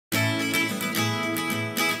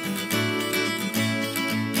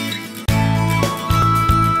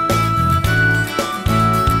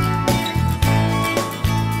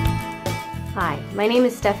My name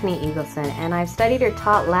is Stephanie Eagleson, and I've studied or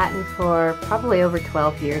taught Latin for probably over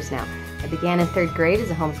 12 years now. I began in 3rd grade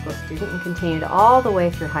as a homeschool student and continued all the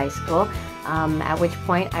way through high school, at which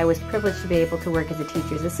point I was privileged to be able to work as a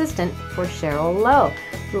teacher's assistant for Cheryl Lowe,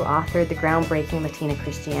 who authored the groundbreaking Latina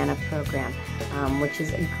Christiana program, which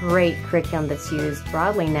is a great curriculum that's used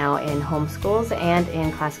broadly now in homeschools and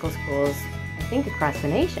in classical schools, I think, across the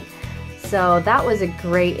nation. So that was a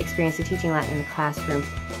great experience of teaching Latin in the classroom.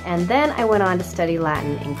 And then I went on to study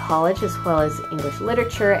Latin in college, as well as English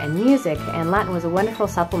literature and music, and Latin was a wonderful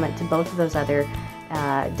supplement to both of those other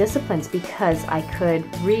disciplines because I could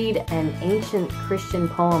read an ancient Christian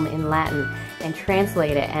poem in Latin and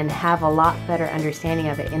translate it and have a lot better understanding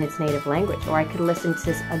of it in its native language. Or I could listen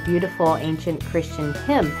to a beautiful ancient Christian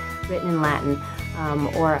hymn written in Latin,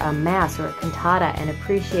 or a mass or a cantata, and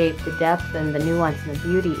appreciate the depth and the nuance and the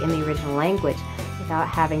beauty in the original language without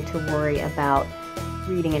having to worry about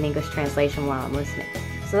reading an English translation while I'm listening.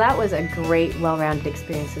 So that was a great, well-rounded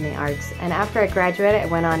experience in the arts. And after I graduated, I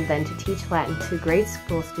went on then to teach Latin to grade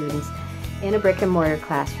school students in a brick-and-mortar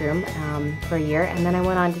classroom for a year, and then I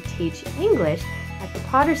went on to teach English at the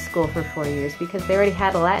Potter School for 4 years because they already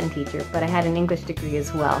had a Latin teacher, but I had an English degree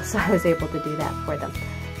as well, so I was able to do that for them.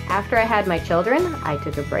 After I had my children, I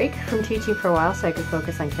took a break from teaching for a while so I could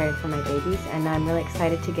focus on caring for my babies, and I'm really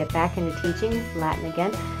excited to get back into teaching Latin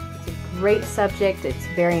again. It's a great subject. It's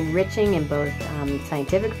very enriching in both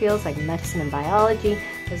scientific fields like medicine and biology,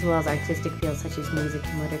 as well as artistic fields such as music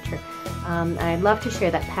and literature. I'd love to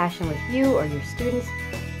share that passion with you or your students,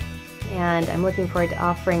 and I'm looking forward to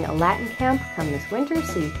offering a Latin camp come this winter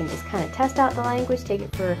so you can just kind of test out the language, take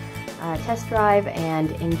it for a test drive,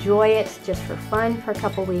 and enjoy it just for fun for a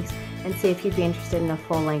couple weeks, and see if you'd be interested in a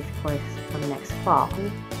full-length course come next fall.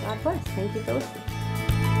 God bless. Thank you for listening.